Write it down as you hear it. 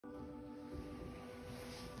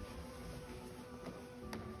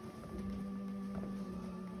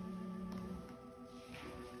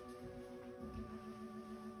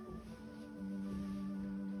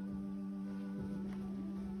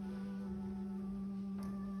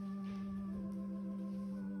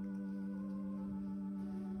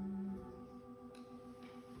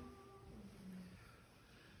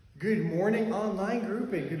Good morning, online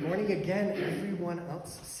group, and good morning again, everyone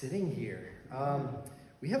else sitting here.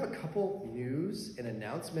 We have a couple news and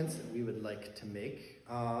announcements that we would like to make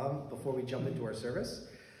before we jump into our service.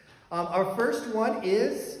 Our first one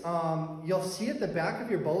is, you'll see at the back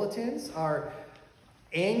of your bulletins, our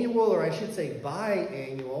annual, or I should say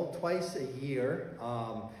biannual, twice a year,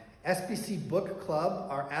 SBC Book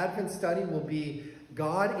Club. Our Advent study will be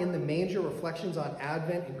God in the Manger, Reflections on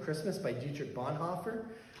Advent and Christmas by Dietrich Bonhoeffer.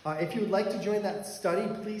 If you would like to join that study,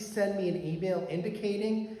 please send me an email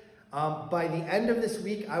indicating. By the end of this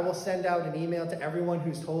week, I will send out an email to everyone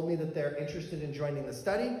who's told me that they're interested in joining the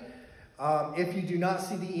study. If you do not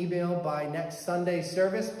see the email by next Sunday's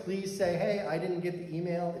service, please say, hey, I didn't get the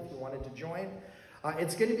email if you wanted to join.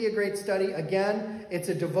 It's going to be a great study. Again, it's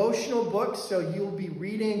a devotional book, so you'll be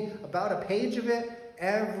reading about a page of it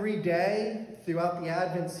every day throughout the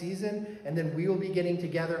Advent season, and then we will be getting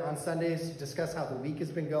together on Sundays to discuss how the week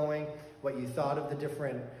has been going, what you thought of the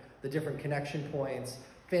different connection points.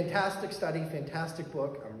 Fantastic study, fantastic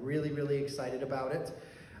book. I'm really, really excited about it.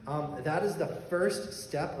 That is the first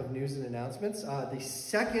step of news and announcements. The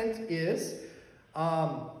second is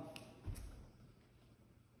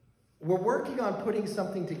we're working on putting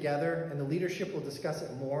something together, and the leadership will discuss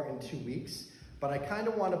it more in 2 weeks. But I kind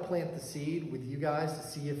of want to plant the seed with you guys to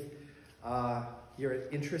see if your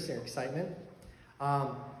interest and excitement.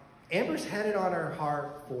 Amber's had it on her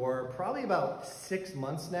heart for probably about 6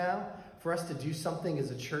 months now for us to do something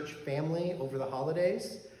as a church family over the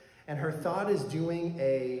holidays. And her thought is doing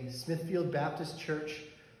a Smithfield Baptist Church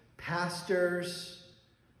pastors'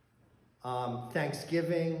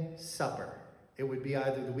 Thanksgiving supper. It would be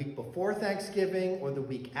either the week before Thanksgiving or the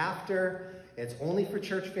week after. It's only for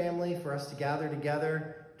church family, for us to gather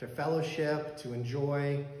together, to fellowship, to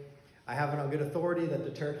enjoy. I have it on good authority that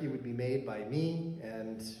the turkey would be made by me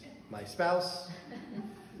and my spouse,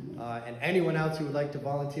 and anyone else who would like to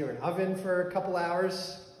volunteer an oven for a couple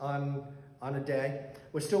hours on a day.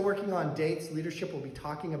 We're still working on dates. Leadership will be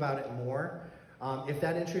talking about it more. If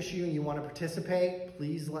that interests you and you want to participate,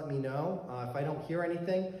 please let me know. If I don't hear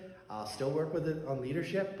anything, I'll still work with it on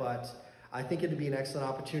leadership, but I think it would be an excellent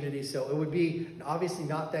opportunity. So it would be obviously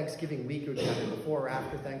not Thanksgiving week, it would be either before or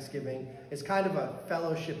after Thanksgiving. It's kind of a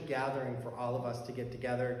fellowship gathering for all of us to get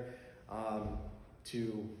together,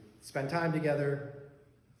 to spend time together,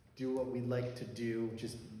 do what we'd like to do,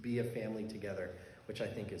 just be a family together, which I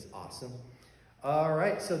think is awesome. All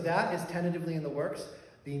right, so that is tentatively in the works.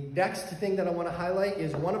 The next thing that I want to highlight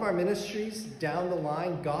is one of our ministries down the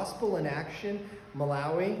line, Gospel in Action,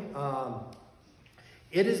 Malawi.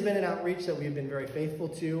 It has been an outreach that we've been very faithful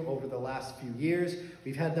to over the last few years.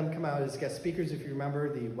 We've had them come out as guest speakers. If you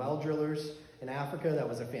remember the well drillers in Africa, that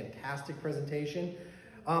was a fantastic presentation.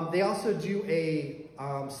 They also do a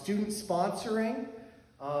student sponsoring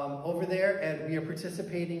over there, and we are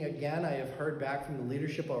participating again. I have heard back from the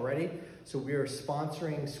leadership already. So we are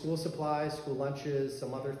sponsoring school supplies, school lunches,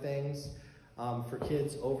 some other things for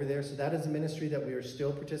kids over there. So that is a ministry that we are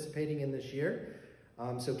still participating in this year.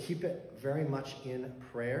 So keep it very much in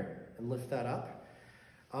prayer and lift that up.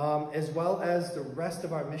 As well as the rest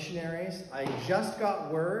of our missionaries. I just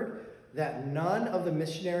got word that none of the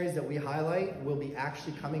missionaries that we highlight will be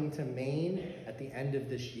actually coming to Maine at the end of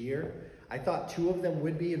this year. I thought 2 of them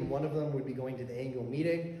would be, and 1 of them would be going to the annual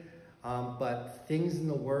meeting. But things in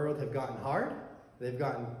the world have gotten hard. They've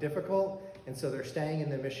gotten difficult, and so they're staying in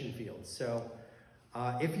their mission fields. So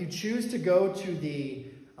if you choose to go to the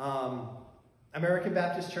American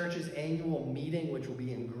Baptist Church's annual meeting, which will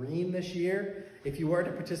be in Green this year, if you were to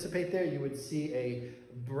participate there, you would see a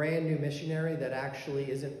brand new missionary that actually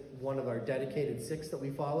isn't one of our dedicated 6 that we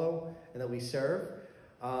follow and that we serve.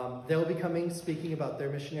 They'll be coming, speaking about their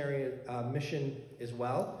missionary mission as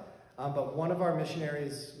well. But none of our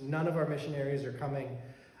missionaries are coming.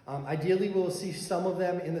 Ideally, we'll see some of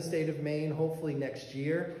them in the state of Maine, hopefully next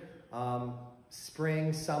year.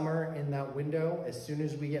 Spring, summer, in that window. As soon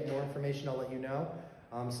as we get more information, I'll let you know,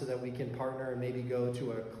 so that we can partner and maybe go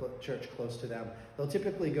to a church close to them. They'll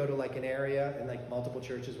typically go to like an area, and like multiple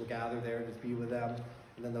churches will gather there and just be with them,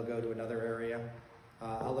 and then they'll go to another area.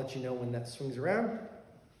 I'll let you know when that swings around.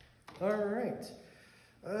 All right.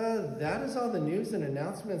 That is all the news and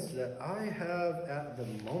announcements that I have at the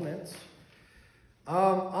moment.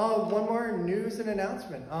 One more news and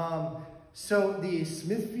announcement. So the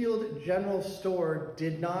Smithfield General Store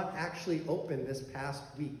did not actually open this past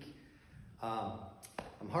week.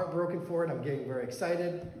 I'm heartbroken for it. I'm getting very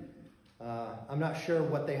excited. I'm not sure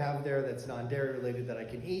what they have there that's non-dairy related that I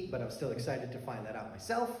can eat, but I'm still excited to find that out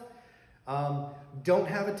myself. Don't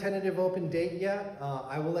have a tentative open date yet.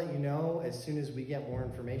 I will let you know as soon as we get more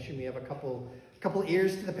information. We have a couple couple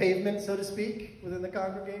ears to the pavement, so to speak, within the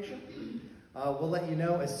congregation. We'll let you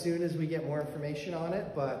know as soon as we get more information on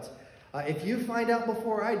it. But if you find out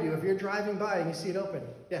before I do, if you're driving by and you see it open,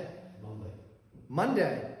 yeah.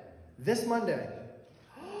 Monday. This Monday.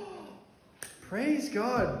 Praise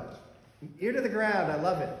God. Ear to the ground. I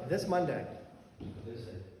love it. This Monday.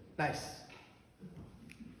 Nice.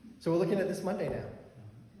 So we're looking at this Monday now.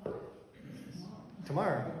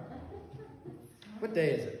 Tomorrow. What day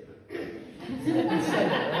is it? It's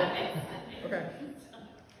Sunday, right? Okay.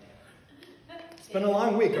 It's been a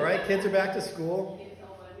long week, all right? Kids are back to school.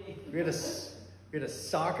 We had a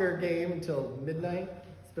soccer game until midnight.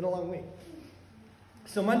 It's been a long week.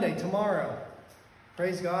 So Monday, tomorrow.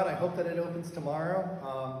 Praise God. I hope that it opens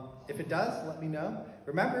tomorrow. If it does, let me know.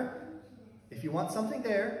 Remember, if you want something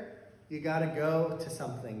there, you got to go to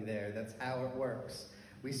something there. That's how it works.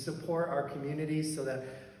 We support our communities so that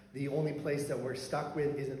the only place that we're stuck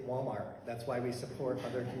with isn't Walmart. That's why we support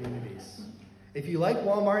other communities. If you like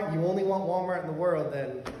Walmart, you only want Walmart in the world,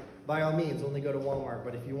 then by all means, only go to Walmart.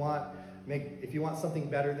 But if you want something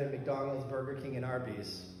better than McDonald's, Burger King, and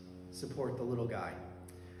Arby's, support the little guy,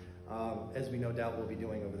 as we no doubt will be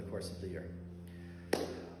doing over the course of the year.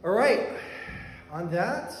 All right, on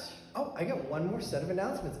that, I got one more set of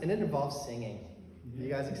announcements, and it involves singing. You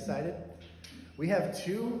guys excited? We have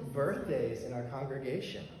 2 birthdays in our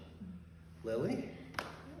congregation. Lily,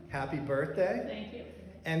 happy birthday. Thank you.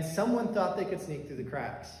 And someone thought they could sneak through the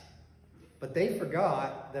cracks, but they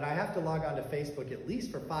forgot that I have to log on to Facebook at least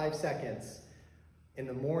for 5 seconds in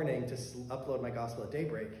the morning to upload my Gospel at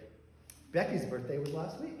Daybreak. Becky's birthday was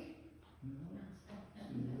last week.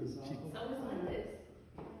 So was Linda's.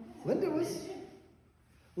 Linda was.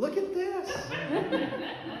 Look at this.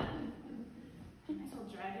 I'll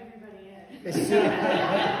drag everybody in.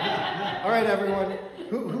 All right, everyone.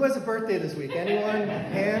 Who has a birthday this week? Anyone?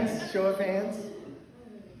 Hands? Show of hands.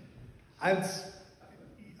 I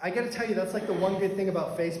got to tell you, that's like the one good thing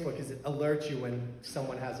about Facebook is it alerts you when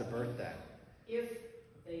someone has a birthday. If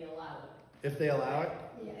they allow it. If they allow it?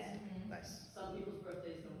 Yes. Nice. Some people's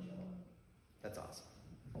birthdays don't show up. That's awesome.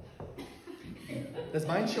 Does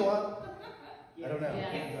mine show up? I don't know.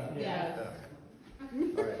 Yeah.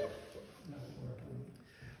 All right.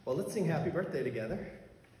 Well, let's sing Happy Birthday together.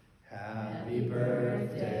 Happy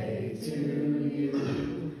birthday to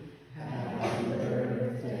you. Happy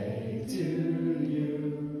birthday to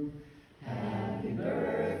you. Happy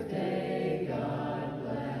birthday, God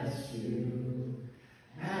bless you.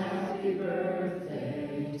 Happy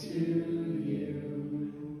birthday to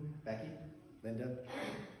you. Becky, Linda,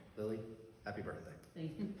 Lily, happy birthday.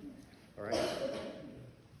 Thank you. All right.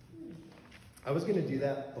 I was going to do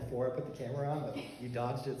that before I put the camera on, but you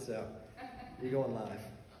dodged it, so you're going live.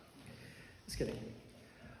 Just kidding.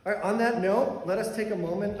 All right, on that note, let us take a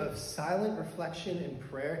moment of silent reflection and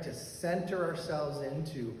prayer to center ourselves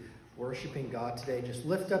into worshiping God today. Just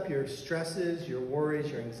lift up your stresses, your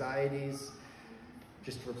worries, your anxieties.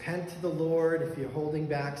 Just repent to the Lord. If you're holding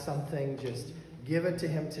back something, just give it to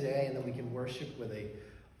Him today, and then we can worship with an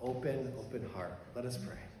open heart. Let us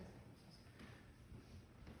pray.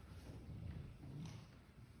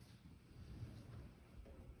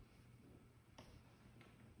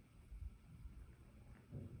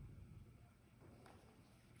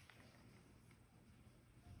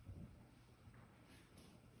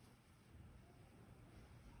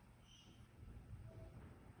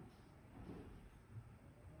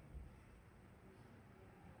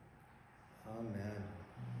 Amen.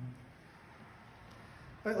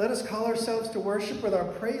 All right, let us call ourselves to worship with our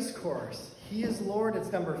praise chorus. He is Lord.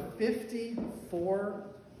 It's number 54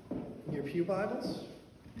 in your pew Bibles.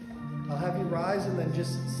 I'll have you rise and then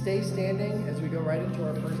just stay standing as we go right into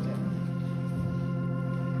our first hymn.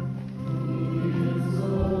 He is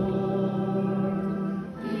Lord.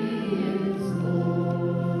 He is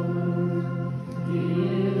Lord. He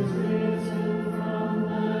is risen from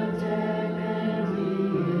the dead, and He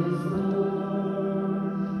is Lord.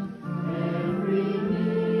 Every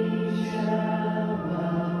knee shall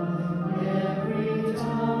bow, every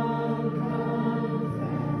tongue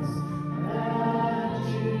confess that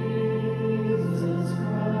Jesus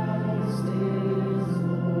Christ is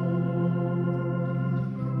Lord.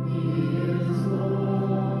 He is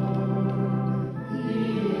Lord.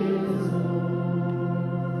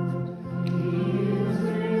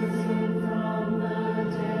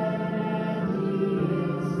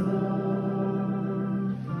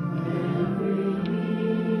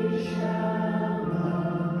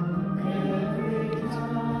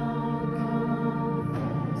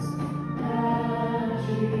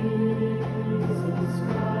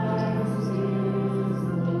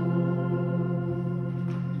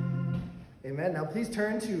 please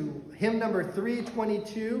turn to hymn number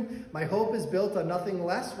 322. My hope is built on nothing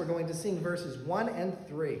less. We're going to sing verses 1 and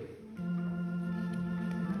 3.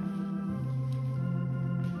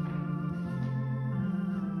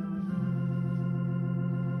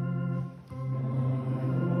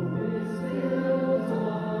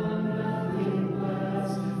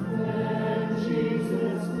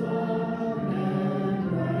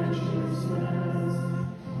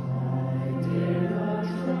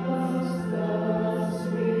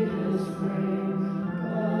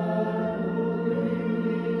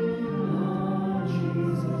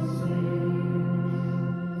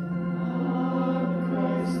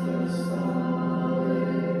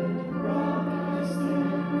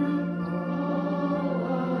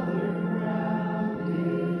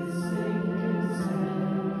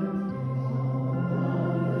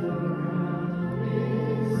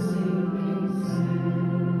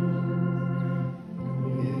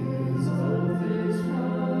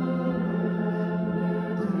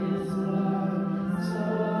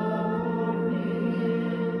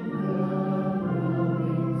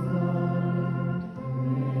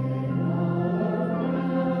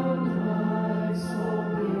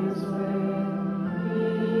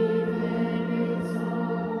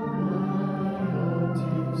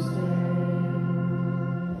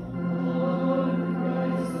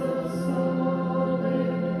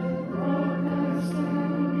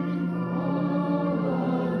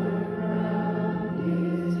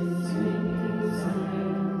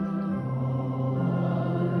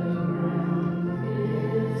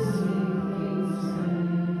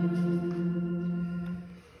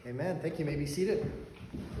 Thank you. You may be seated.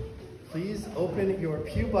 Please open your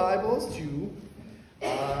pew Bibles to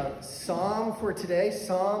Psalm for today,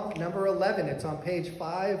 Psalm number 11. It's on page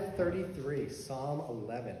 533, Psalm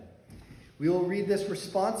 11. We will read this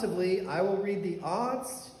responsively. I will read the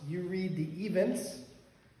odds, you read the evens.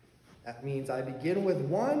 That means I begin with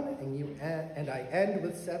 1 and I end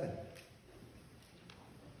with 7.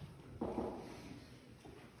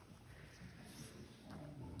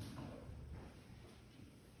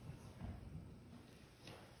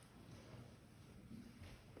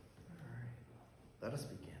 Let us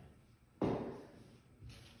begin.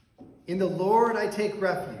 In the Lord I take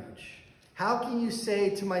refuge. How can you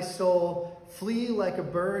say to my soul, flee like a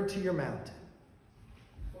bird to your mountain?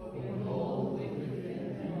 For behold, wicked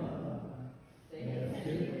men they have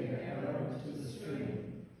taken their arrow to the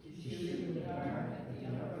stream, to shoot in the dark at the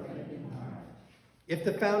upright in heart. If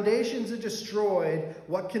the foundations are destroyed,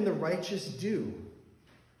 what can the righteous do?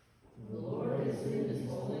 The Lord is in his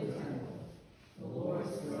holy temple. The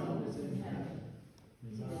Lord's throne is in heaven.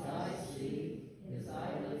 His eyes see, his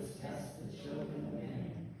eyelids test the children of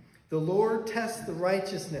man. The Lord tests the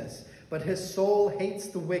righteousness, but his soul hates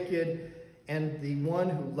the wicked and the one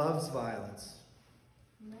who loves violence.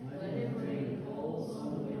 Let him rain coals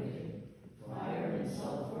on the wicked, fire and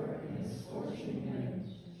sulfur and his scorching wind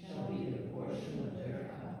shall be the portion of their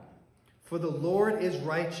cup. For the Lord is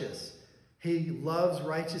righteous. He loves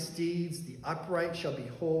righteous deeds. The upright shall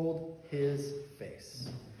behold his face.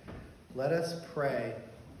 Let us pray.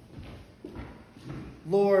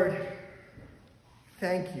 Lord,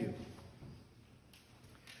 thank you.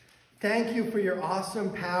 Thank you for your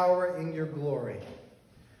awesome power and your glory.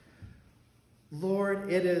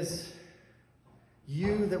 Lord, it is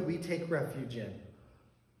you that we take refuge in.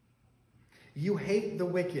 You hate the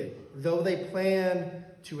wicked, though they plan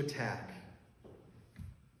to attack.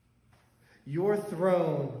 Your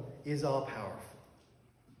throne is all-powerful.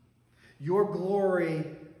 Your glory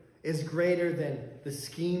is greater than the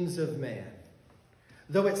schemes of man.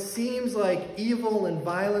 Though it seems like evil and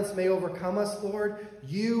violence may overcome us, Lord,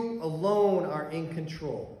 you alone are in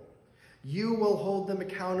control. You will hold them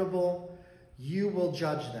accountable. You will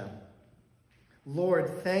judge them.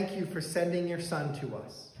 Lord, thank you for sending your Son to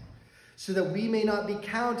us, so that we may not be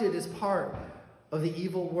counted as part of the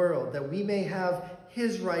evil world, that we may have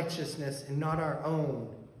his righteousness and not our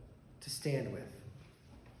own to stand with.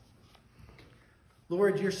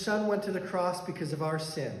 Lord, your Son went to the cross because of our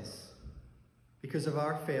sins, because of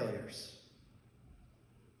our failures.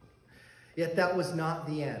 Yet that was not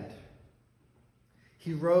the end.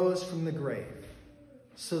 He rose from the grave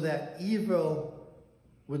so that evil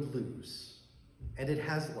would lose, and it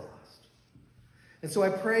has lost. And so I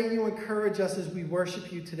pray you encourage us as we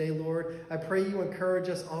worship you today, Lord. I pray you encourage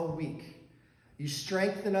us all week. You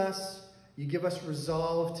strengthen us. You give us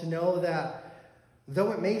resolve to know that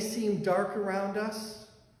though it may seem dark around us,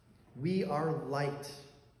 we are light,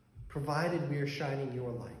 provided we are shining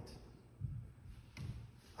your light.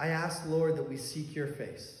 I ask, Lord, that we seek your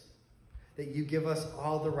face, that you give us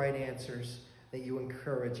all the right answers, that you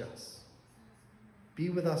encourage us. Be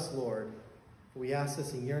with us, Lord. We ask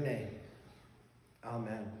this in your name.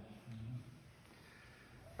 Amen.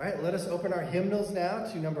 All right, let us open our hymnals now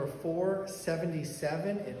to number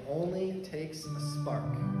 477. It only takes a spark.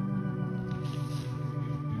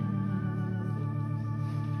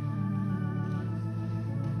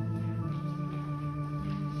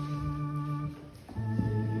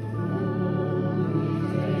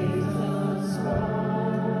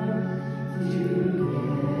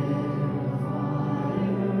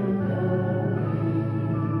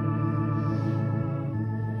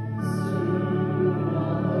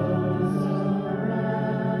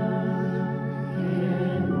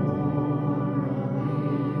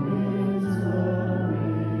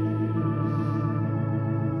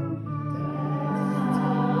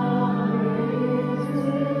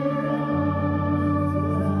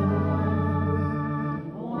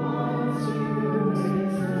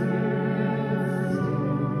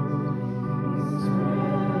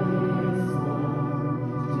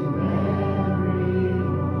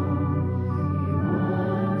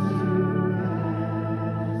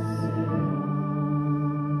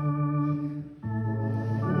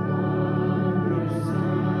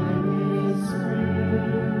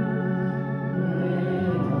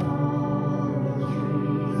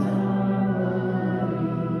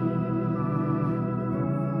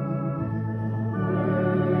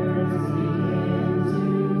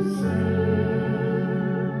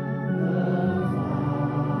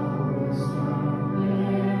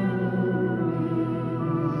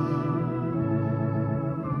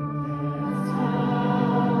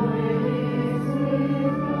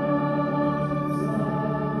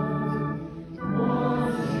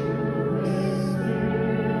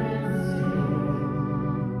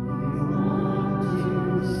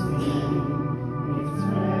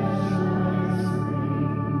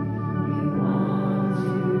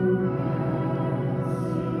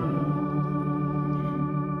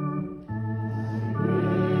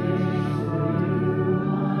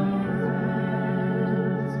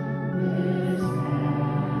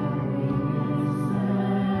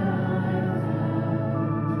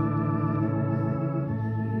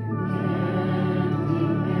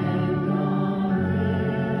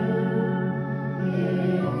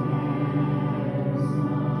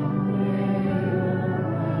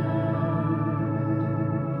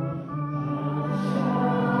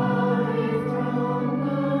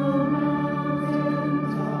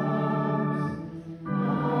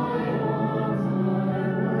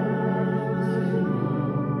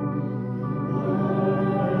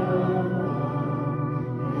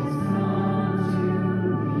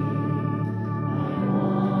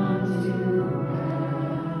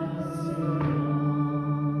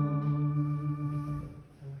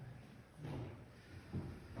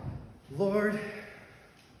 Lord,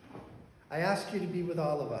 I ask you to be with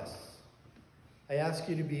all of us. I ask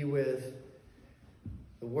you to be with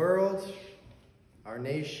the world, our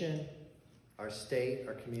nation, our state,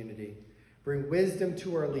 our community. Bring wisdom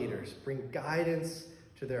to our leaders. Bring guidance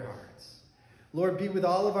to their hearts. Lord, be with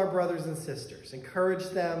all of our brothers and sisters. Encourage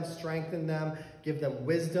them, strengthen them, give them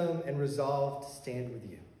wisdom and resolve to stand with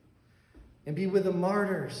you. And be with the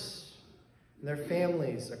martyrs and their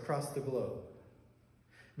families across the globe.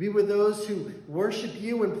 Be with those who worship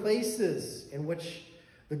you in places in which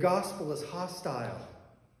the gospel is hostile.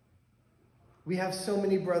 We have so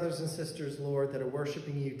many brothers and sisters, Lord, that are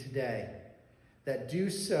worshiping you today, that do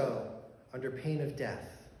so under pain of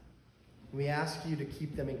death. We ask you to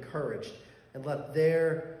keep them encouraged and let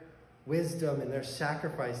their wisdom and their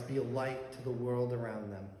sacrifice be a light to the world around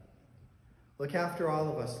them. Look after all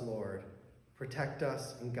of us, Lord. Protect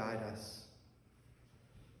us and guide us.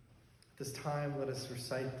 At this time, let us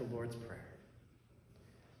recite the Lord's Prayer.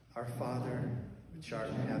 Our Father, which art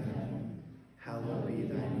in heaven, hallowed be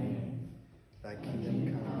thy name. Thy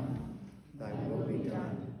kingdom come, thy will be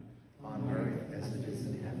done, on earth as it is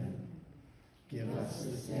in heaven. Give us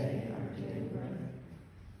this day our daily bread,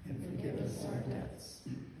 and forgive us our debts,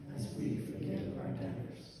 as we forgive our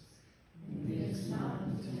debtors. And lead us not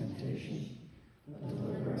into temptation, but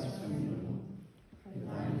deliver us from evil. For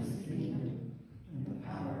thine is the kingdom, and the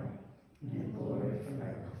power, and the glory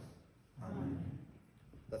forever. Amen.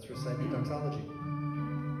 Let's recite the doxology.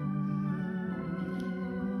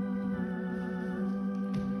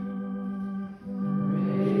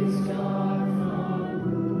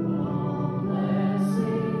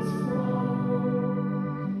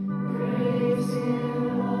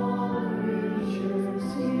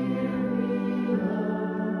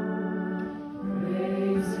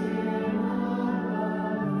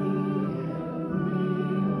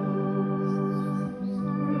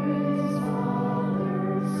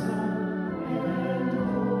 Son, and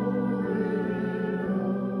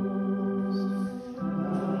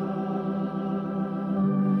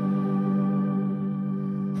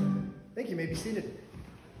be seated.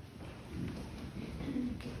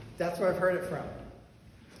 That's where I've heard it from.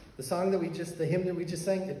 The hymn that we just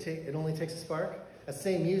sang, It Only Takes a Spark, that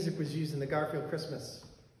same music was used in the Garfield Christmas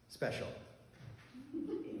special.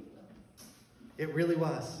 It really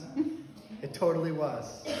was. It totally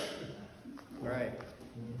was. All right.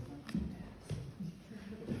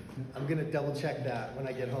 I'm going to double check that when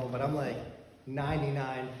I get home, but I'm like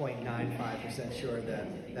 99.95% sure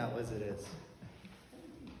that was it is.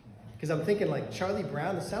 Because I'm thinking like Charlie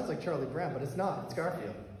Brown, this sounds like Charlie Brown, but it's not. It's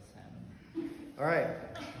Garfield. All right.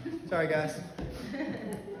 Sorry, guys.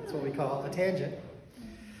 That's what we call a tangent.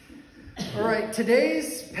 All right.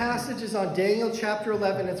 Today's passage is on Daniel chapter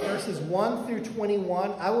 11. It's verses 1 through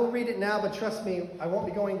 21. I will read it now, but trust me, I won't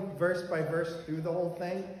be going verse by verse through the whole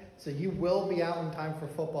thing. So you will be out in time for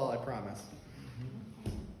football, I promise.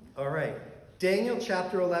 All right. Daniel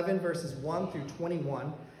chapter 11, verses 1 through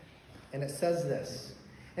 21. And it says this.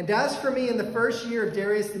 And as for me, in the first year of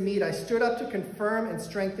Darius the Mede, I stood up to confirm and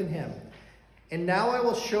strengthen him. And now I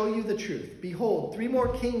will show you the truth. Behold, 3 more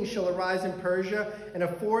kings shall arise in Persia, and a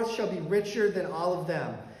 4th shall be richer than all of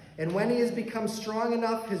them. And when he has become strong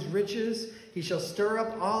enough, his riches, he shall stir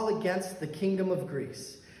up all against the kingdom of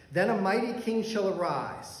Greece. Then a mighty king shall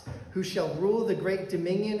arise, who shall rule the great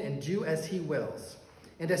dominion and do as he wills.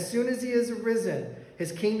 And as soon as he is arisen,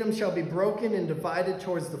 his kingdom shall be broken and divided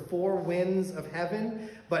towards the 4 winds of heaven,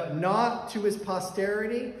 but not to his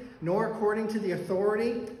posterity, nor according to the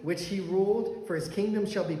authority which he ruled, for his kingdom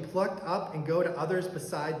shall be plucked up and go to others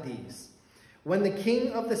beside these. When the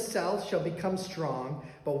king of the south shall become strong,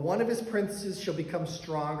 but one of his princes shall become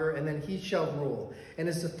stronger, and then he shall rule, and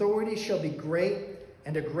his authority shall be great,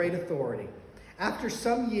 and a great authority. After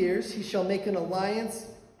some years he shall make an alliance,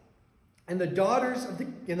 and the daughter of the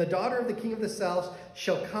king of the south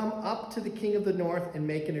shall come up to the king of the north and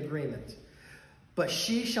make an agreement. But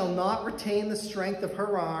she shall not retain the strength of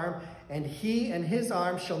her arm, and he and his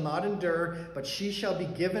arm shall not endure, but she shall be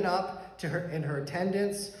given up to her and her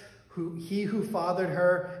attendants, he who fathered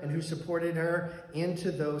her and who supported her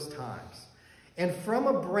into those times. And from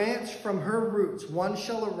a branch from her roots one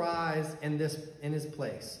shall arise in his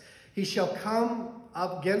place. He shall come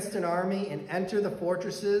up against an army and enter the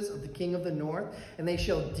fortresses of the king of the north, and they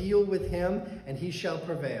shall deal with him, and he shall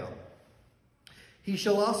prevail. He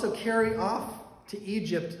shall also carry off to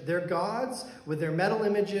Egypt their gods with their metal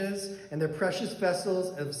images and their precious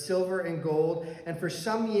vessels of silver and gold, and for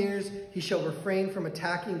some years he shall refrain from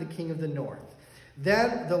attacking the king of the north.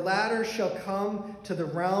 Then the latter shall come to the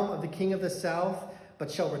realm of the king of the south, but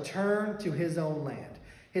shall return to his own land.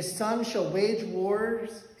 His son shall wage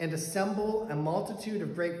wars and assemble a multitude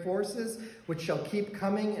of great forces, which shall keep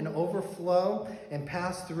coming and overflow and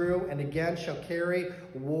pass through, and again shall carry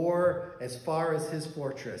war as far as his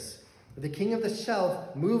fortress. The king of the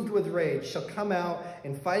south, moved with rage, shall come out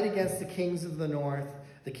and fight against the king of the north,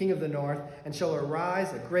 and shall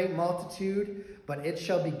arise a great multitude, but it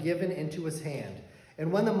shall be given into his hand. And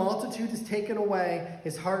when the multitude is taken away,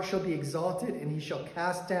 his heart shall be exalted, and he shall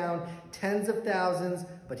cast down tens of thousands,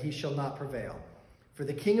 but he shall not prevail. For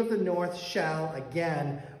the king of the north shall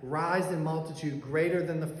again rise in multitude greater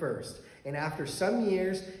than the first. And after some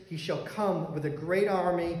years he shall come with a great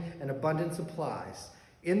army and abundant supplies.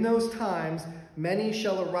 In those times many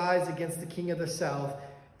shall arise against the king of the south,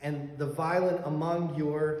 and violent among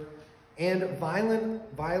your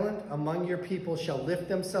people shall lift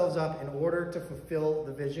themselves up in order to fulfill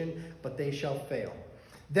the vision, but they shall fail.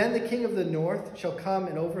 Then the king of the north shall come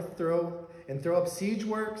and throw up siege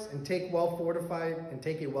works and take a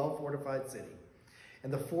well-fortified city.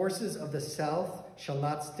 And the forces of the south shall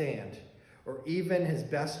not stand, or even his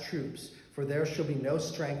best troops, for there shall be no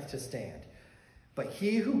strength to stand. But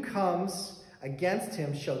he who comes against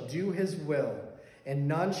him shall do his will, and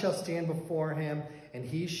none shall stand before him, and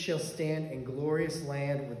he shall stand in glorious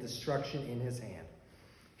land with destruction in his hand.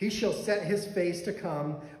 He shall set his face to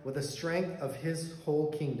come with the strength of his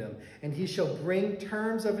whole kingdom, and he shall bring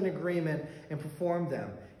terms of an agreement and perform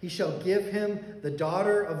them. He shall give him the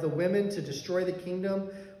daughter of the women to destroy the kingdom,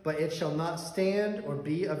 but it shall not stand or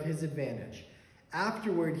be of his advantage.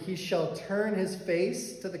 Afterward he shall turn his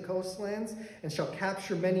face to the coastlands and shall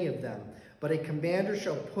capture many of them. But a commander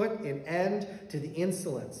shall put an end to the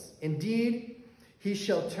insolence. Indeed, he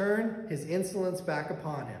shall turn his insolence back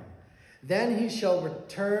upon him. Then he shall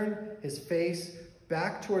return his face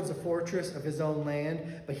back towards the fortress of his own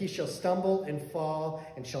land, but he shall stumble and fall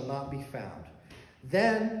and shall not be found.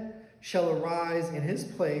 Then shall arise in his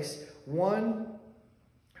place one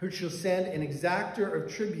who shall send an exactor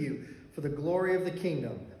of tribute for the glory of the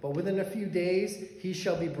kingdom. But within a few days he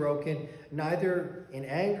shall be broken, neither in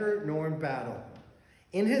anger nor in battle.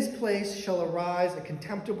 In his place shall arise a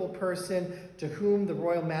contemptible person to whom the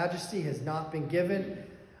royal majesty has not been given.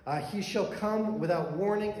 He shall come without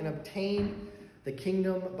warning and obtain the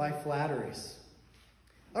kingdom by flatteries.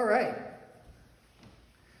 All right.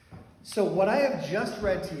 So what I have just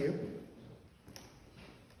read to you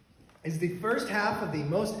is the first half of the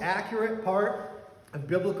most accurate part of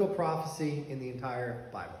biblical prophecy in the entire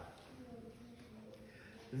Bible.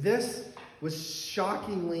 This was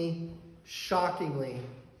shockingly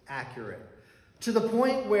accurate. To the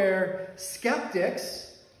point where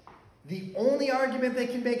skeptics, the only argument they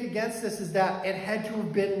can make against this is that it had to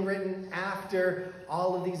have been written after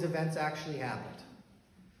all of these events actually happened.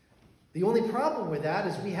 The only problem with that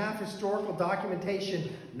is we have historical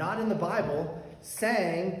documentation, not in the Bible,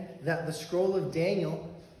 saying that the scroll of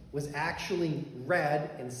Daniel was actually read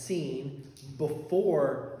and seen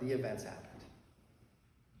before the events happened.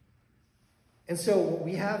 And so what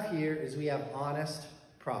we have here is we have honest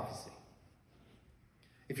prophecy.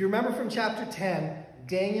 If you remember from chapter 10,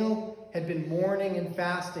 Daniel had been mourning and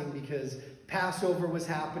fasting because Passover was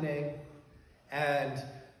happening and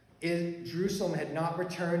Jerusalem had not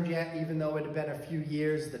returned yet, even though it had been a few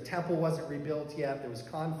years. The temple wasn't rebuilt yet. There was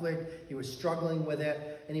conflict. He was struggling with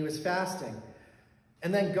it, and he was fasting.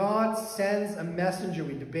 And then God sends a messenger.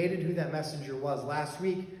 We debated who that messenger was last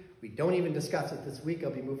week. We don't even discuss it this week.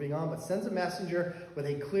 I'll be moving on. But sends a messenger with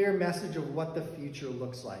a clear message of what the future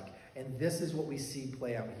looks like. And this is what we see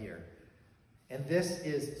play out here. And this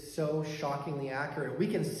is so shockingly accurate. We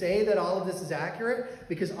can say that all of this is accurate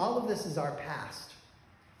because all of this is our past.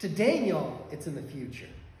 To Daniel, it's in the future.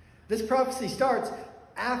 This prophecy starts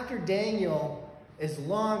after Daniel is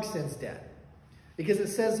long since dead. Because it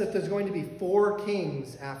says that there's going to be 4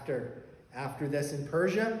 kings after this in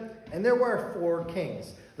Persia. And there were 4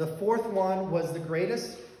 kings. The 4th one was the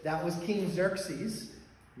greatest. That was King Xerxes.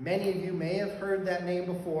 Many of you may have heard that name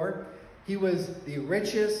before. He was the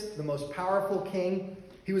richest, the most powerful king.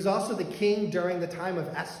 He was also the king during the time of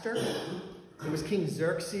Esther. It was King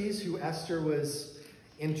Xerxes who Esther was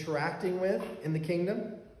interacting with in the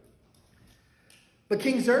kingdom. But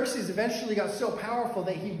King Xerxes eventually got so powerful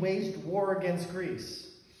that he waged war against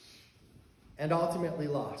Greece and ultimately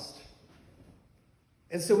lost.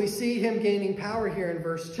 And so we see him gaining power here in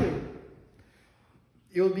verse 2.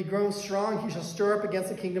 It will be grown strong, he shall stir up against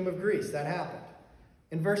the kingdom of Greece. That happened.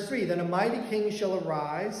 In verse 3, then a mighty king shall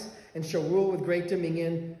arise and shall rule with great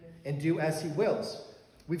dominion and do as he wills.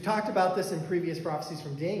 We've talked about this in previous prophecies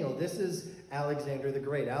from Daniel. This is Alexander the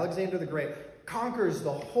Great. Alexander the Great conquers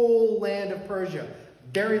the whole land of Persia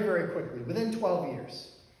very, very quickly, within 12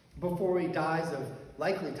 years, before he dies of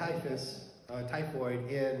likely typhoid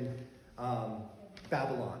in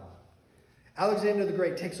Babylon. Alexander the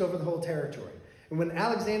Great takes over the whole territory. And when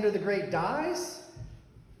Alexander the Great dies,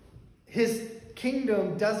 his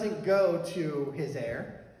kingdom doesn't go to his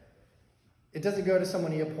heir. It doesn't go to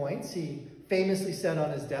someone he appoints. He famously said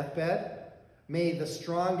on his deathbed, may the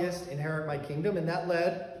strongest inherit my kingdom. And that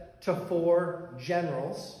led to 4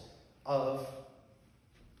 generals of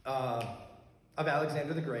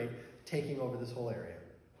Alexander the Great taking over this whole area.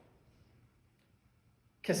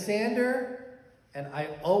 Cassander, and I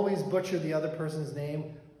always butcher the other person's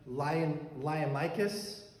name,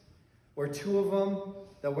 Lysimachus, were 2 of them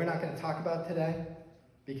that we're not going to talk about today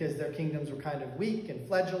because their kingdoms were kind of weak and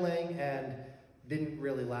fledgling and didn't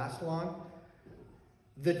really last long.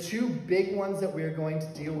 The 2 big ones that we're going to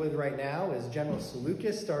deal with right now is General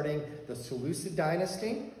Seleucus, starting the Seleucid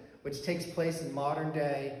dynasty, which takes place in modern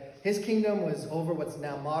day. His kingdom was over what's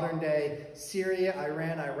now modern day Syria,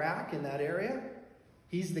 Iran, Iraq, in that area.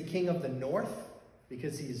 He's the king of the north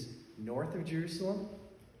because he's north of Jerusalem,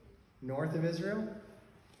 north of Israel.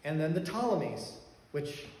 And then the Ptolemies,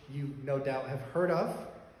 which you no doubt have heard of,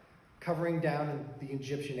 covering down in the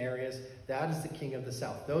Egyptian areas. That is the king of the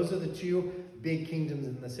south. Those are the 2 big kingdoms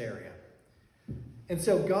in this area. And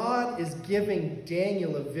so God is giving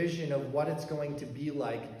Daniel a vision of what it's going to be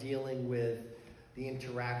like dealing with the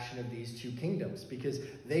interaction of these 2 kingdoms, because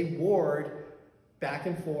they warred back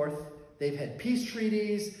and forth. They've had peace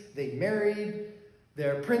treaties. They married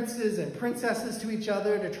their princes and princesses to each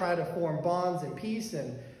other to try to form bonds and peace.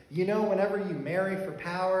 And you know, whenever you marry for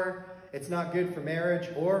power, it's not good for marriage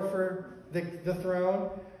or for the throne.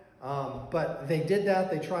 But they did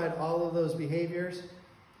that. They tried all of those behaviors.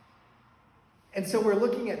 And so we're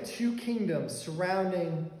looking at 2 kingdoms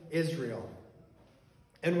surrounding Israel.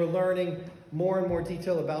 And we're learning more and more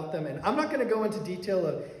detail about them. And I'm not going to go into detail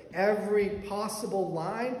of every possible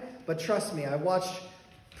line, but trust me, I watched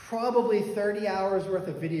probably 30 hours worth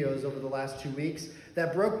of videos over the last 2 weeks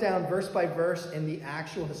that broke down verse by verse in the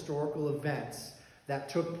actual historical events that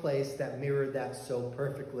took place that mirrored that so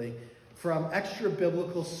perfectly. From extra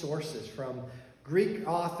biblical sources, from Greek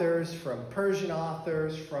authors, from Persian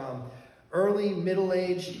authors, from early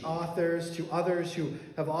middle-aged authors to others who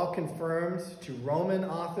have all confirmed, to Roman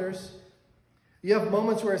authors. You have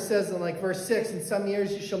moments where it says in like verse 6, in some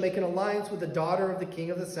years you shall make an alliance with the daughter of the king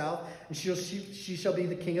of the south, and she shall be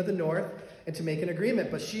the king of the north, and to make an agreement.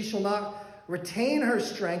 But she shall not retain her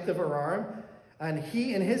strength of her arm, and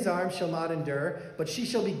he in his arm shall not endure, but she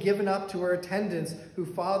shall be given up to her attendants who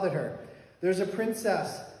fathered her. There's a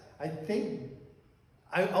princess, I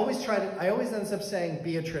always end up saying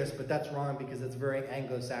Beatrice, but that's wrong because it's very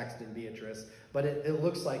Anglo-Saxon Beatrice. But it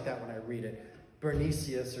looks like that when I read it.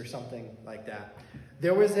 Bernicius or something like that.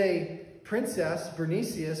 There was a princess,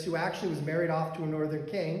 Bernicius, who actually was married off to a northern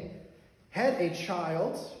king, had a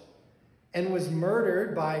child, and was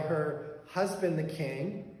murdered by her husband, the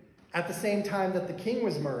king, at the same time that the king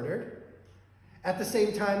was murdered, at the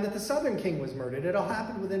same time that the southern king was murdered. It all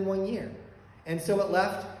happened within 1 year. And so it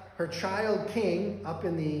left her child king up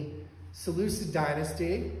in the Seleucid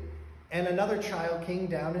dynasty and another child king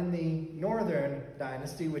down in the northern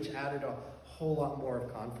dynasty, which added a whole lot more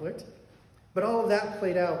of conflict. But all of that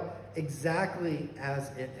played out exactly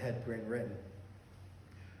as it had been written.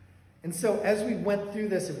 And so as we went through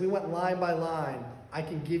this, if we went line by line, I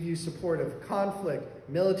can give you support of conflict,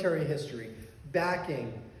 military history,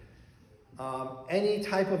 backing, any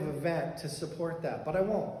type of event to support that. But I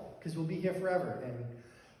won't, because we'll be here forever. And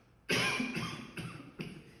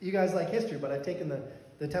you guys like history, but I've taken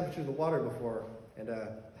the temperature of the water before, and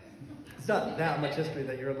it's not that much history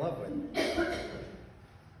that you're in love with.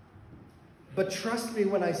 But trust me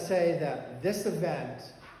when I say that this event,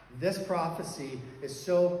 this prophecy, is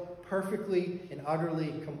so perfectly and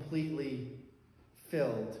utterly, completely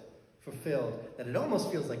fulfilled, that it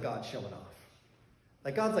almost feels like God's showing off.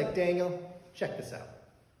 Like God's like, Daniel, check this out.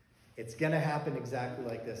 It's going to happen exactly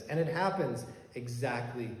like this. And it happens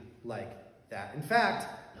exactly like that. In fact,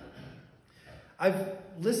 I've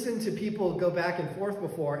listened to people go back and forth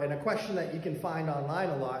before, and a question that you can find online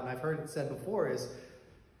a lot, and I've heard it said before, is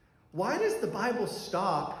why does the Bible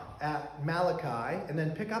stop at Malachi and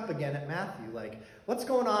then pick up again at Matthew? Like, what's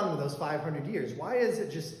going on with those 500 years? Why is it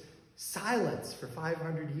just silence for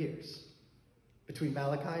 500 years between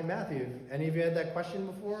Malachi and Matthew? Any of you had that question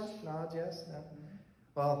before? Nods, yes? No?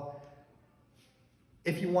 Well,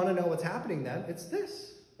 if you want to know what's happening then, it's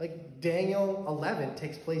this. Like Daniel 11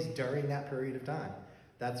 takes place during that period of time.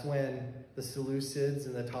 That's when the Seleucids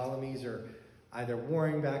and the Ptolemies are either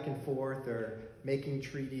warring back and forth or making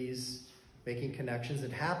treaties, making connections.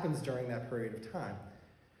 It happens during that period of time.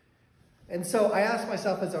 And so I asked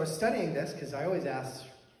myself as I was studying this, because I always ask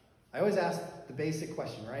the basic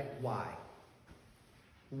question, right? Why?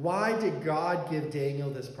 Why did God give Daniel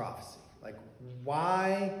this prophecy? Like,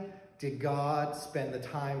 why did God spend the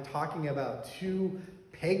time talking about two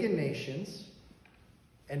pagan nations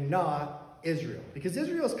and not Israel? Because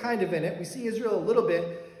Israel is kind of in it. We see Israel a little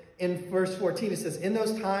bit in verse 14. It says, in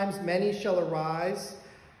those times many shall arise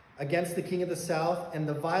against the king of the south, and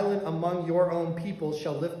the violent among your own people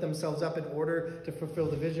shall lift themselves up in order to fulfill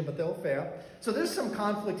the vision, but they'll fail. So there's some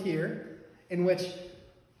conflict here in which,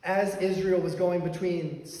 as Israel was going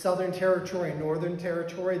between southern territory and northern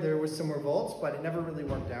territory, there was some revolts, but it never really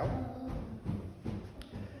worked out.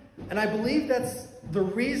 And I believe that's the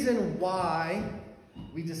reason why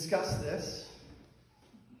we discuss this.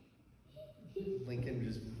 Lincoln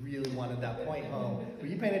just really wanted that point home. Were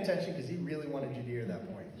you paying attention? Because he really wanted you to hear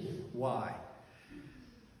that point. Why?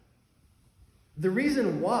 The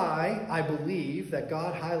reason why I believe that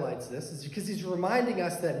God highlights this is because he's reminding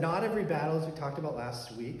us that not every battle, as we talked about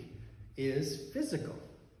last week, is physical.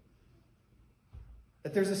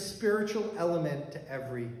 That there's a spiritual element to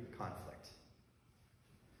every conflict.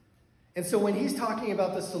 And so when he's talking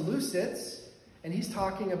about the Seleucids and he's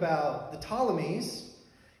talking about the Ptolemies,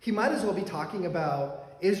 he might as well be talking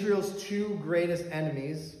about Israel's two greatest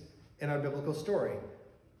enemies in our biblical story.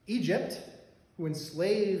 Egypt, who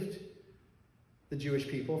enslaved the Jewish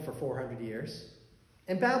people for 400 years,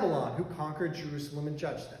 and Babylon, who conquered Jerusalem and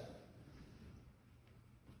judged them.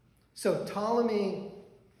 So Ptolemy,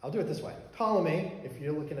 I'll do it this way. Ptolemy, if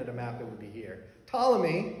you're looking at a map, it would be here.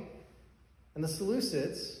 Ptolemy and the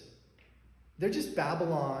Seleucids, they're just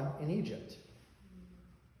Babylon in Egypt.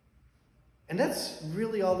 And that's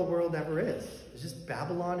really all the world ever is. It's just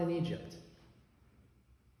Babylon in Egypt.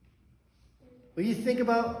 But you think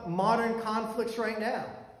about modern conflicts right now.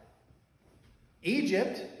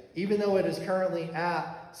 Egypt, even though it is currently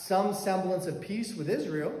at some semblance of peace with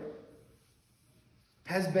Israel,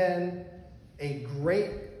 has been a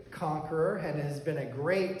great conqueror and has been a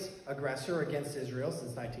great aggressor against Israel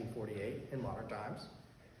since 1948 in modern times.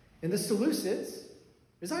 And the Seleucids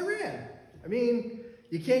is Iran. I mean,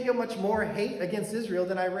 you can't get much more hate against Israel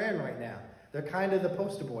than Iran right now. They're kind of the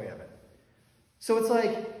poster boy of it. So it's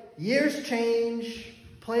like years change,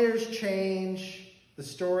 players change, the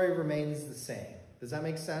story remains the same. Does that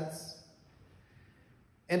make sense?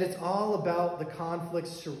 And it's all about the conflicts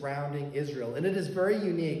surrounding Israel. And it is very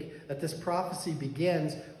unique that this prophecy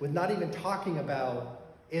begins with not even talking about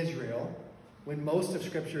Israel, when most of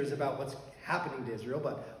Scripture is about what's happening to Israel,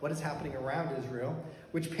 but what is happening around Israel,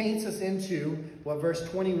 which paints us into what verse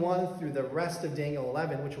 21 through the rest of Daniel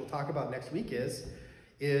 11, which we'll talk about next week,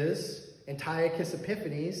 is Antiochus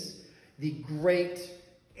Epiphanes, the great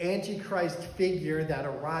Antichrist figure that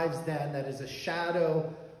arrives then, that is a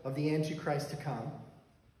shadow of the Antichrist to come.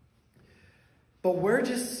 But we're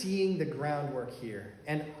just seeing the groundwork here.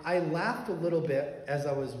 And I laughed a little bit as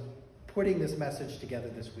I was putting this message together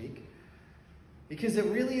this week, because it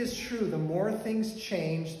really is true. The more things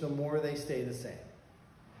change, the more they stay the same.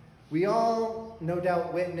 We all, no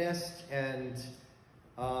doubt, witnessed and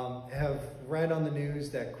have read on the news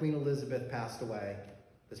that Queen Elizabeth passed away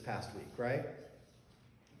this past week, right?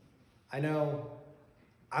 I know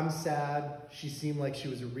I'm sad. She seemed like she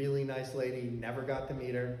was a really nice lady. Never got to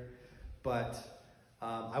meet her. But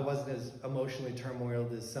I wasn't as emotionally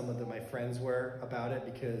turmoiled as some of my friends were about it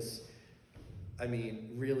because, I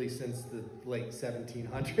mean, really since the late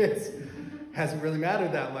 1700s, hasn't really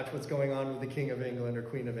mattered that much what's going on with the King of England or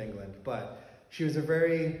Queen of England. But she was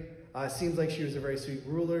seems like she was a very sweet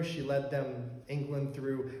ruler. She led England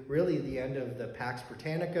through really the end of the Pax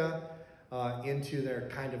Britannica into their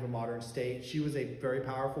kind of a modern state. She was a very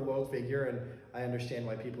powerful world figure, and I understand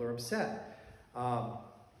why people are upset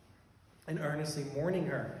and earnestly mourning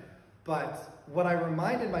her. But what I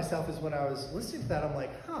reminded myself is when I was listening to that, I'm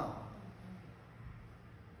like,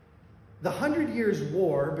 the 100 Years'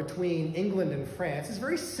 War between England and France is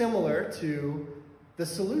very similar to the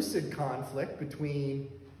Seleucid conflict between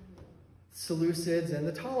Seleucids and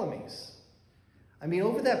the Ptolemies. I mean,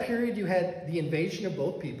 over that period, you had the invasion of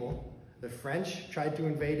both people. The French tried to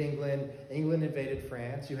invade England. England invaded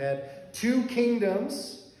France. You had two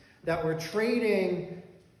kingdoms that were trading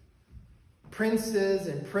princes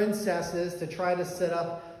and princesses to try to set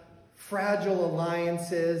up fragile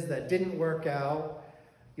alliances that didn't work out.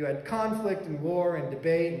 You had conflict and war and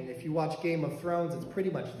debate, and if you watch Game of Thrones, it's pretty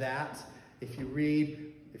much that. If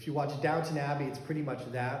you watch Downton Abbey, it's pretty much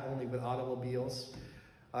that, only with automobiles.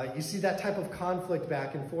 You see that type of conflict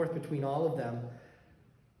back and forth between all of them.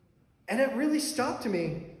 And it really stopped to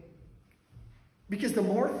me, because the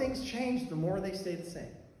more things change, the more they stay the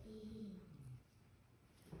same.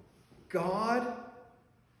 God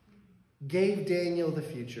gave Daniel the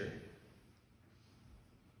future.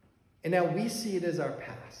 And now we see it as our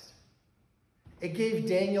past. It gave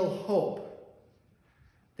Daniel hope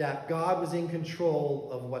that God was in control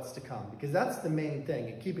of what's to come, because that's the main thing,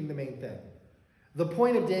 and keeping the main thing. The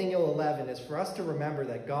point of Daniel 11 is for us to remember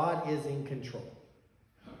that God is in control.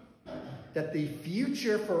 That the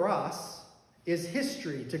future for us is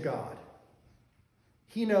history to God.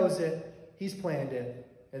 He knows it. He's planned it.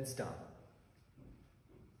 It's done.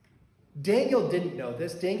 Daniel didn't know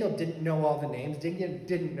this. Daniel didn't know all the names. Daniel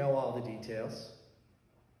didn't know all the details.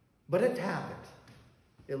 But it happened,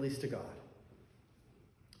 at least to God.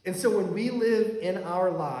 And so when we live in our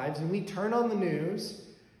lives and we turn on the news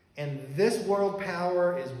and this world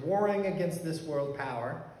power is warring against this world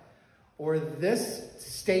power, or this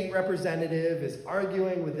state representative is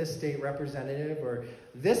arguing with this state representative, or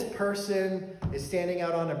this person is standing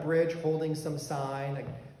out on a bridge holding some sign, like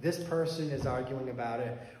this person is arguing about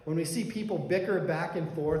it. When we see people bicker back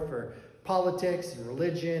and forth for politics and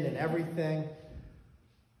religion and everything,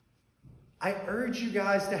 I urge you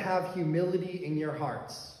guys to have humility in your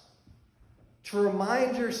hearts. To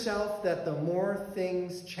remind yourself that the more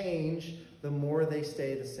things change, the more they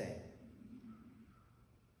stay the same.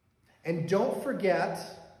 And don't forget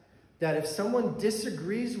that if someone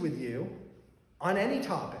disagrees with you on any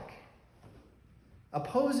topic,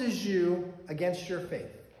 opposes you against your faith,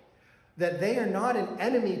 that they are not an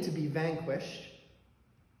enemy to be vanquished,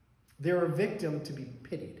 they're a victim to be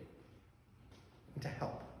pitied and to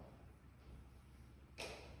help.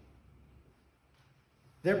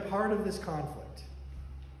 They're part of this conflict.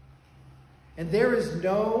 And there is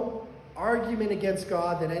no argument against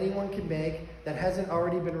God that anyone can make that hasn't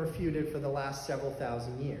already been refuted for the last several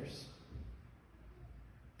thousand years.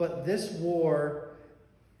 But this war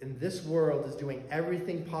in this world is doing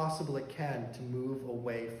everything possible it can to move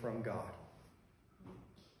away from God.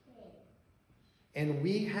 And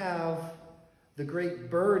we have the great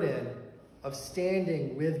burden of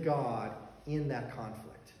standing with God in that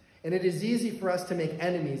conflict. And it is easy for us to make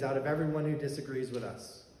enemies out of everyone who disagrees with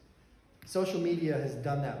us. Social media has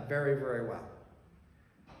done that very, very well.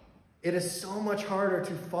 It is so much harder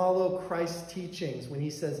to follow Christ's teachings when he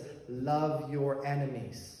says, love your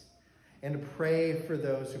enemies and pray for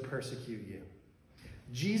those who persecute you.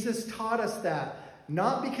 Jesus taught us that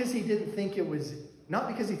not because he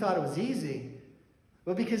thought it was easy,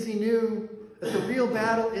 but because he knew that the real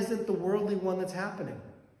battle isn't the worldly one that's happening.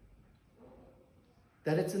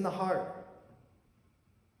 That it's in the heart.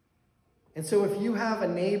 And so if you have a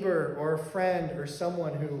neighbor or a friend or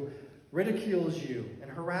someone who ridicules you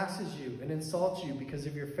and harasses you and insults you because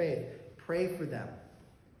of your faith, pray for them.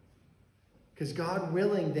 Because God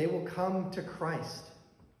willing, they will come to Christ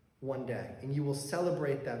one day and you will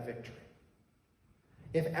celebrate that victory.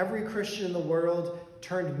 If every Christian in the world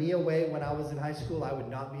turned me away when I was in high school, I would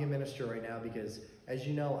not be a minister right now because, as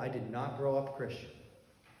you know, I did not grow up Christian.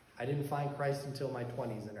 I didn't find Christ until my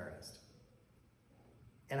 20s in earnest.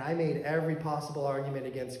 And I made every possible argument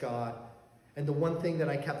against God. And the one thing that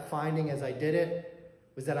I kept finding as I did it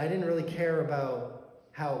was that I didn't really care about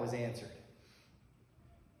how it was answered.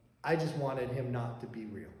 I just wanted him not to be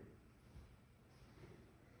real.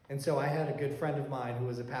 And so I had a good friend of mine who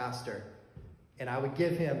was a pastor, and I would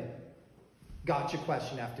give him gotcha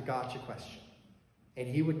question after gotcha question. And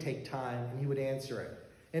he would take time and he would answer it.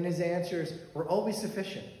 And his answers were always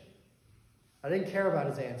sufficient. I didn't care about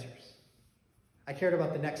his answers. I cared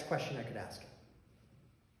about the next question I could ask him.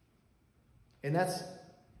 And that's,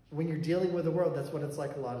 when you're dealing with the world, that's what it's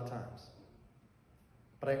like a lot of times.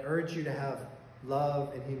 But I urge you to have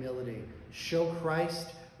love and humility. Show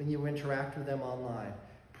Christ when you interact with them online.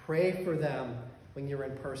 Pray for them when you're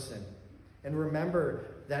in person. And remember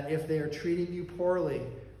that if they are treating you poorly,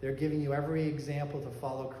 they're giving you every example to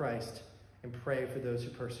follow Christ, and pray for those who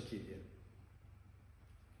persecute you.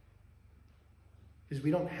 Because we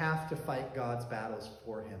don't have to fight God's battles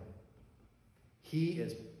for him. He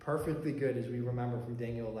is perfectly good, as we remember from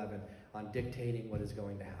Daniel 11, on dictating what is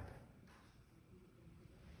going to happen.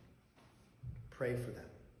 Pray for them.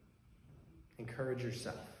 Encourage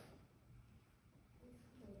yourself.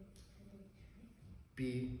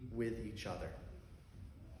 Be with each other.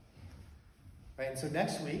 All right, and so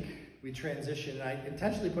next week, we transition, and I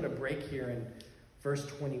intentionally put a break here in verse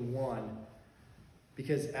 21,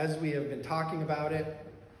 because as we have been talking about it,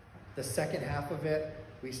 the second half of it,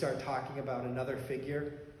 we start talking about another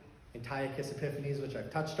figure, Antiochus Epiphanes, which I've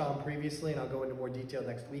touched on previously, and I'll go into more detail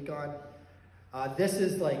next week on. This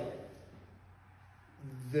is like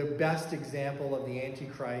the best example of the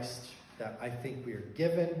Antichrist that I think we are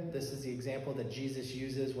given. This is the example that Jesus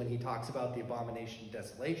uses when he talks about the abomination of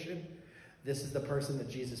desolation. This is the person that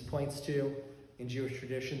Jesus points to in Jewish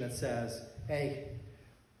tradition that says, hey,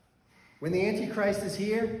 when the Antichrist is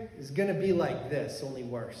here, it's going to be like this, only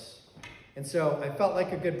worse. And so I felt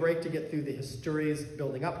like a good break to get through the histories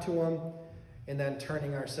building up to him and then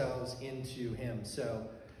turning ourselves into him. So,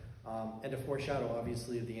 and a foreshadow,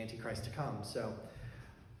 obviously, of the Antichrist to come. So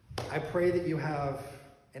I pray that you have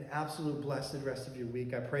an absolute blessed rest of your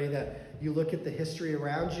week. I pray that you look at the history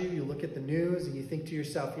around you, you look at the news, and you think to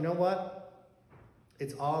yourself, you know what?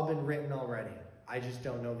 It's all been written already. I just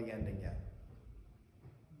don't know the ending yet.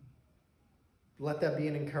 Let that be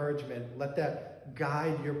an encouragement. Let that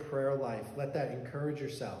guide your prayer life. Let that encourage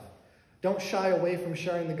yourself. Don't shy away from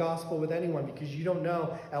sharing the gospel with anyone, because you don't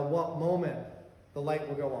know at what moment the light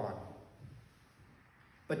will go on.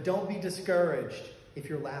 But don't be discouraged if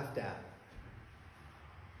you're laughed at.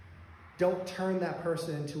 Don't turn that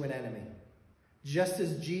person into an enemy. Just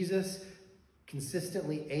as Jesus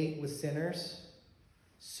consistently ate with sinners,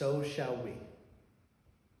 so shall we.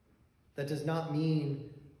 That does not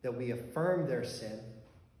mean that we affirm their sin,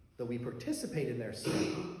 that we participate in their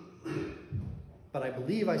sin. But I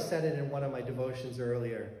believe I said it in one of my devotions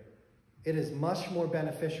earlier. It is much more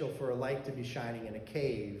beneficial for a light to be shining in a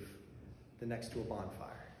cave than next to a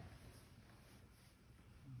bonfire.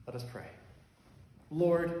 Let us pray.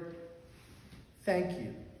 Lord, thank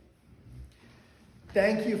you.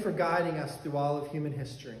 Thank you for guiding us through all of human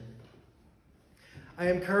history. I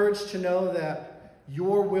am encouraged to know that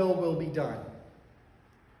your will be done.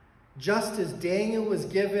 Just as Daniel was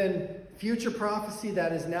given future prophecy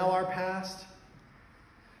that is now our past,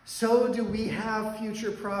 so do we have future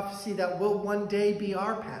prophecy that will one day be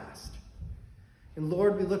our past. And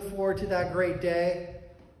Lord, we look forward to that great day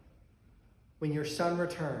when your Son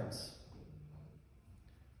returns,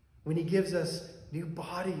 when he gives us new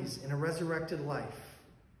bodies in a resurrected life,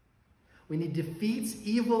 when he defeats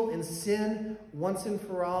evil and sin once and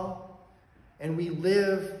for all, and we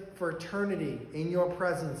live for eternity in your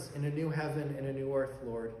presence in a new heaven and a new earth,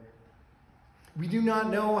 Lord. We do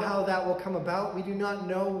not know how that will come about. We do not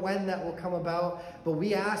know when that will come about. But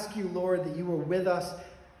we ask you, Lord, that you are with us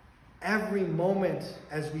every moment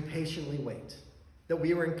as we patiently wait. That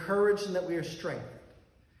we are encouraged and that we are strengthened.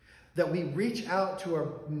 That we reach out to our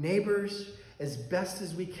neighbors as best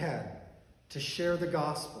as we can to share the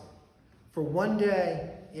gospel. For one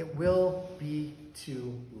day, it will be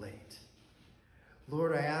too late.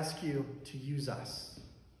 Lord, I ask you to use us.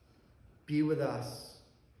 Be with us.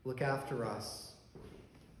 Look after us.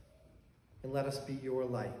 And let us be your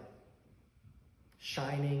light,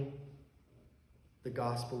 shining the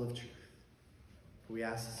gospel of truth. We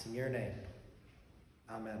ask this in your name.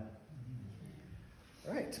 Amen.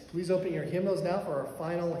 All right, please open your hymnals now for our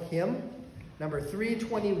final hymn. Number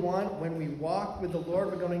 321, When We Walk with the Lord.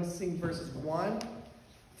 We're going to sing verses 1,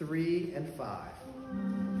 3, and 5.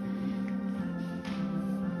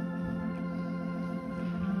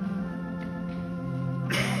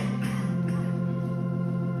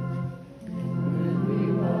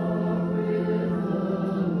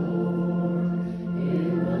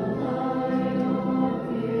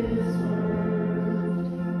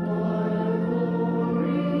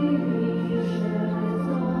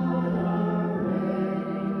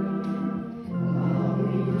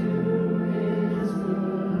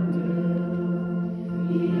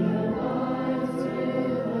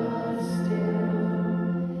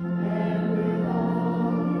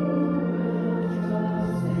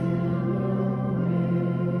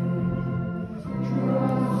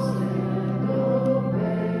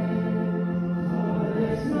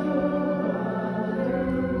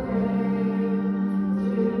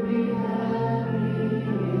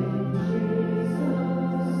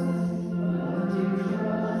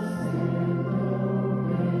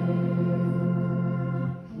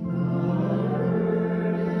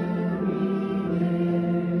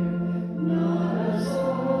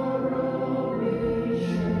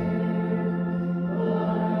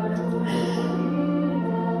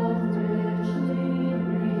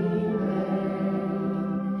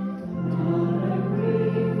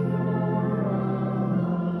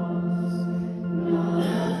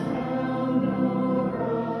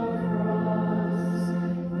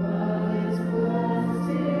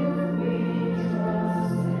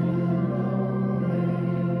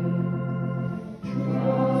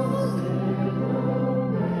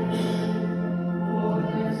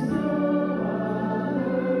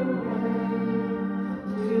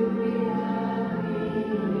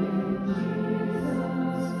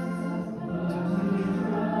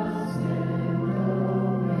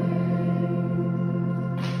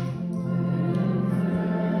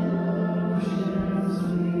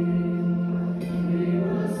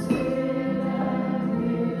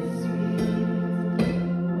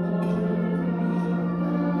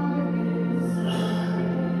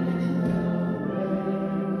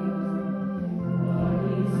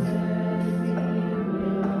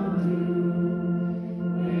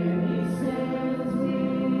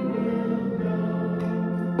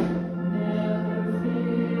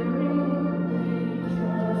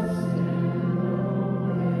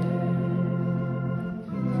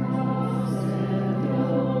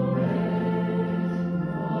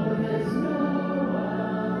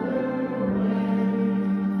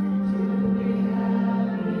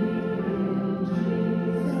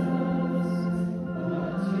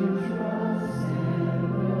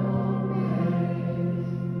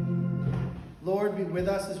 Lord, be with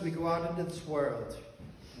us as we go out into this world.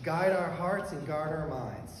 Guide our hearts and guard our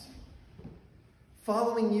minds.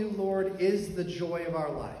 Following you, Lord, is the joy of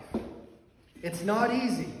our life. It's not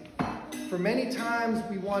easy. For many times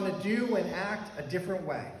we want to do and act a different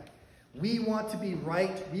way. We want to be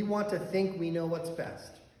right. We want to think we know what's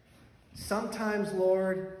best. Sometimes,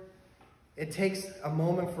 Lord, it takes a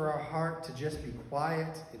moment for our heart to just be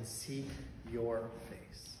quiet and seek your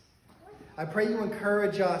face. I pray you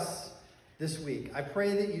encourage us this week. I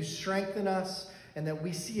pray that you strengthen us and that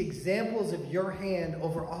we see examples of your hand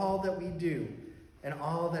over all that we do and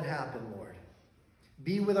all that happen, Lord.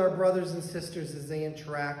 Be with our brothers and sisters as they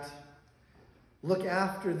interact. Look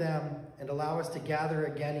after them and allow us to gather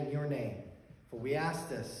again in your name. For we ask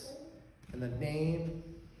this in the name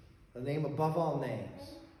above all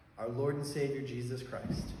names, our Lord and Savior, Jesus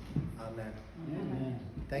Christ. Amen. Amen.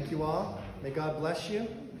 Thank you all. May God bless you.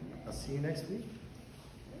 I'll see you next week.